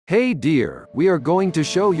Hey dear, we are going to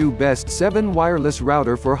show you best 7 wireless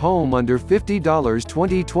router for home under $50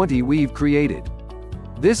 2020 we've created.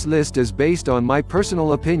 This list is based on my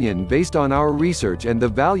personal opinion based on our research and the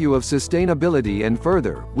value of sustainability, and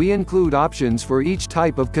further, we include options for each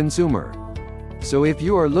type of consumer. So if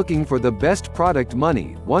you are looking for the best product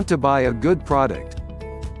money, want to buy a good product.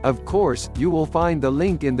 Of course, you will find the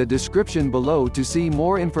link in the description below to see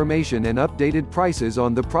more information and updated prices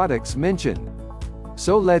on the products mentioned.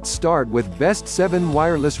 So let's start with best 7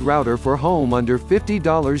 wireless router for home under $50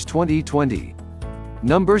 2020.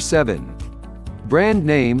 Number 7. Brand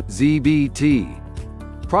name, ZBT.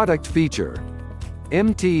 Product feature.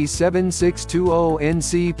 MT7620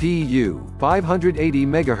 NCPU, 580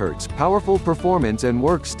 MHz, powerful performance and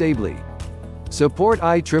works stably. Support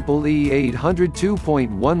IEEE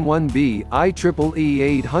 802.11b,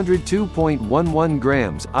 IEEE 802.11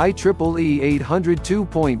 grams, IEEE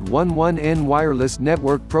 802.11n wireless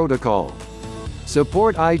network protocol.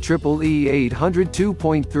 Support IEEE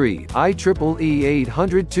 802.3, IEEE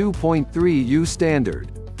 802.3U standard.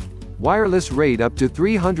 Wireless rate up to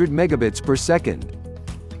 300 megabits per second.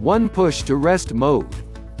 1 push to rest mode.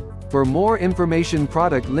 For more information,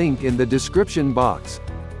 product link in the description box.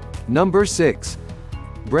 Number 6.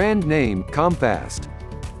 Brand name, Comfast.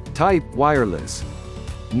 Type, wireless.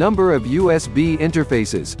 Number of USB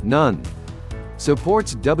interfaces, none.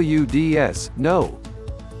 Supports WDS, no.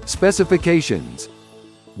 Specifications.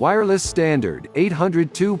 Wireless standard,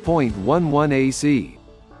 802.11 AC.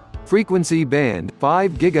 Frequency band,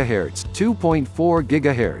 5 GHz, 2.4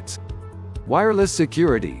 GHz. Wireless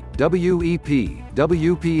security, WEP,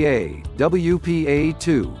 WPA,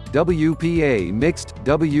 WPA2, WPA mixed,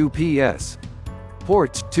 WPS.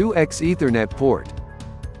 Ports, 2x Ethernet port.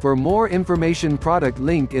 For more information, product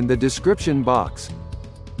link in the description box.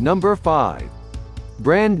 Number 5.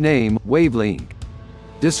 Brand name, Wavelink.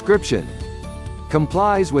 Description.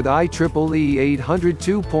 Complies with IEEE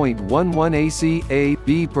 802.11 AC, A,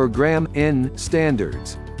 B per gram, N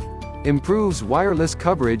standards. Improves wireless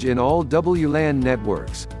coverage in all WLAN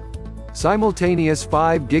networks. Simultaneous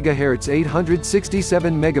 5 GHz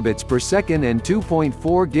 867 megabits per second and 2.4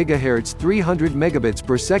 GHz 300 megabits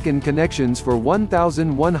per second connections for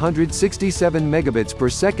 1167 megabits per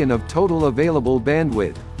second of total available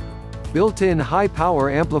bandwidth. Built-in high-power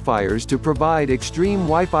amplifiers to provide extreme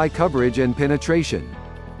Wi-Fi coverage and penetration.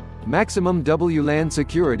 Maximum WLAN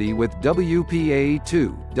security with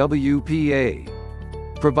WPA2, WPA.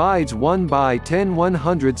 Provides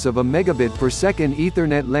 1/10/100ths of a megabit per second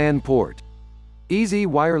Ethernet LAN port. Easy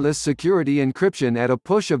wireless security encryption at a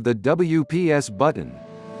push of the WPS button.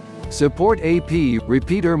 Support AP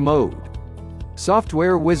repeater mode.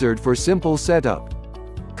 Software wizard for simple setup.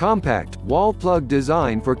 Compact wall plug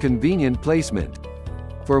design for convenient placement.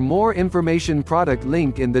 For more information, product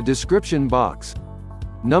link in the description box.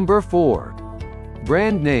 Number 4.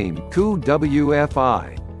 Brand name,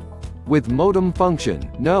 KuWFi. With modem function,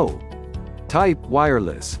 no. Type,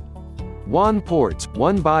 wireless. WAN ports,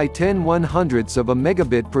 1/10/100ths of a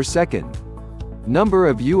megabit per second. Number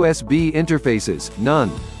of USB interfaces, none.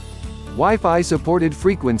 Wi-Fi supported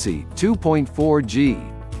frequency, 2.4G.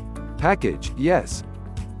 Package, yes.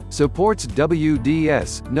 Supports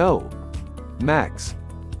WDS, no. Max.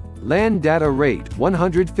 LAN data rate,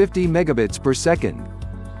 150 megabits per second.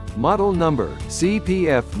 Model number,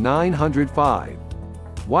 CPF 905.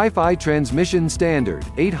 Wi-Fi transmission standard,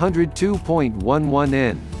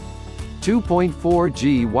 802.11n.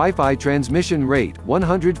 2.4G Wi-Fi transmission rate,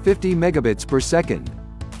 150 megabits per second.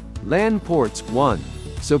 LAN ports, 1.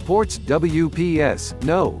 Supports WPS,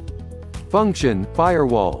 no. Function,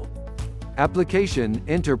 firewall. Application,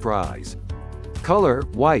 enterprise. Color,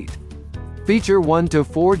 white. Feature 1 to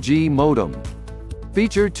 4G modem.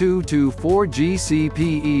 Feature 2 to 4G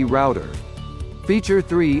CPE router. Feature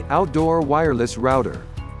 3, outdoor wireless router.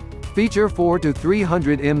 Feature 4 to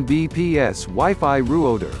 300 Mbps Wi-Fi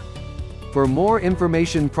router. For more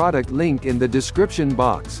information, product link in the description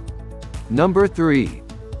box. Number 3.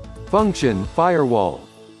 Function, firewall.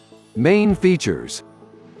 Main features.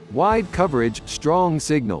 Wide coverage, strong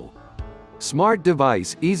signal. Smart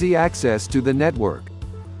device, easy access to the network.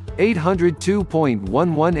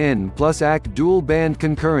 802.11n plus AC dual band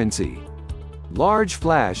concurrency. Large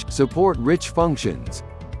flash, support rich functions.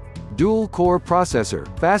 Dual core processor,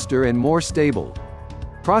 faster and more stable.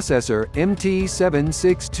 Processor,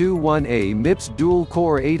 MT7621A MIPS dual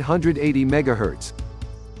core 880 MHz.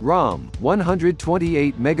 ROM,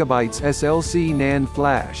 128 MB SLC NAND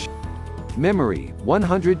flash. Memory,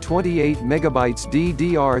 128 MB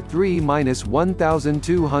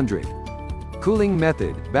DDR3-1200. Cooling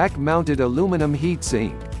method, back-mounted aluminum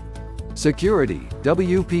heatsink. Security,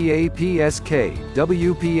 WPA-PSK,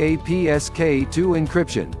 WPA-PSK2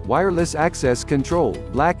 encryption, wireless access control,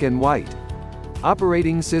 black and white.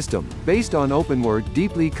 Operating system, based on openWRT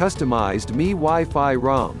deeply customized Mi Wi-Fi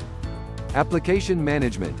ROM. Application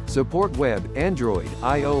management, support web, Android,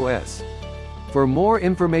 iOS. For more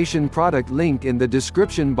information, product link in the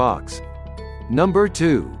description box. Number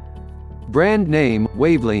 2. Brand name,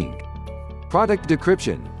 Wavelink. Product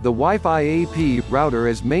description. The Wi-Fi AP router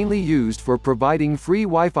is mainly used for providing free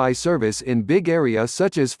Wi-Fi service in big area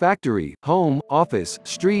such as factory, home, office,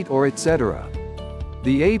 street or etc.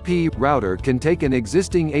 The AP router can take an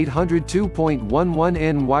existing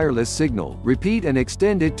 802.11n wireless signal, repeat and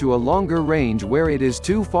extend it to a longer range where it is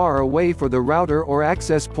too far away for the router or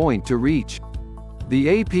access point to reach.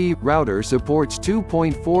 The AP router supports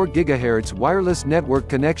 2.4 GHz wireless network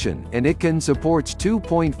connection, and it can support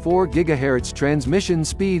 2.4 GHz transmission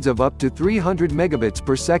speeds of up to 300 megabits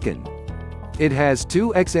per second. It has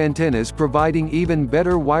 2x antennas providing even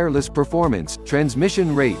better wireless performance,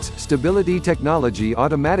 transmission rates, stability. Technology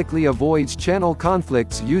automatically avoids channel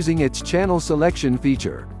conflicts using its channel selection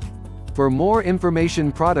feature. For more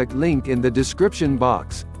information, product link in the description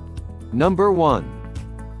box. Number 1.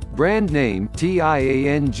 Brand name,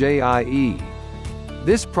 TIANJIE.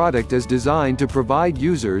 This product is designed to provide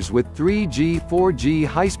users with 3G, 4G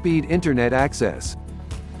high-speed internet access.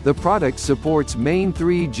 The product supports main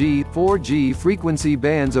 3G, 4G frequency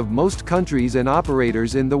bands of most countries and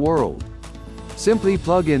operators in the world. Simply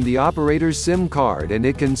plug in the operator's SIM card and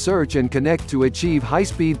it can search and connect to achieve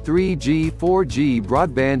high-speed 3G, 4G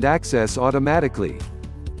broadband access automatically.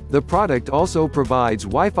 The product also provides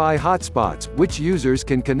Wi-Fi hotspots, which users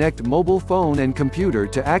can connect mobile phone and computer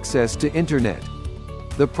to access to internet.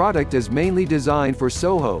 The product is mainly designed for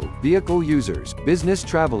SOHO, vehicle users, business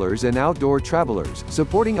travelers and outdoor travelers,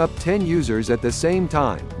 supporting up 10 users at the same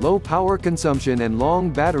time. Low power consumption and long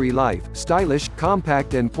battery life, stylish,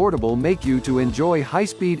 compact and portable make you to enjoy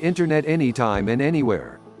high-speed internet anytime and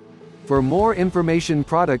anywhere. For more information,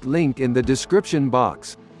 product link in the description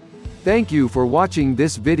box. Thank you for watching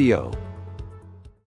this video.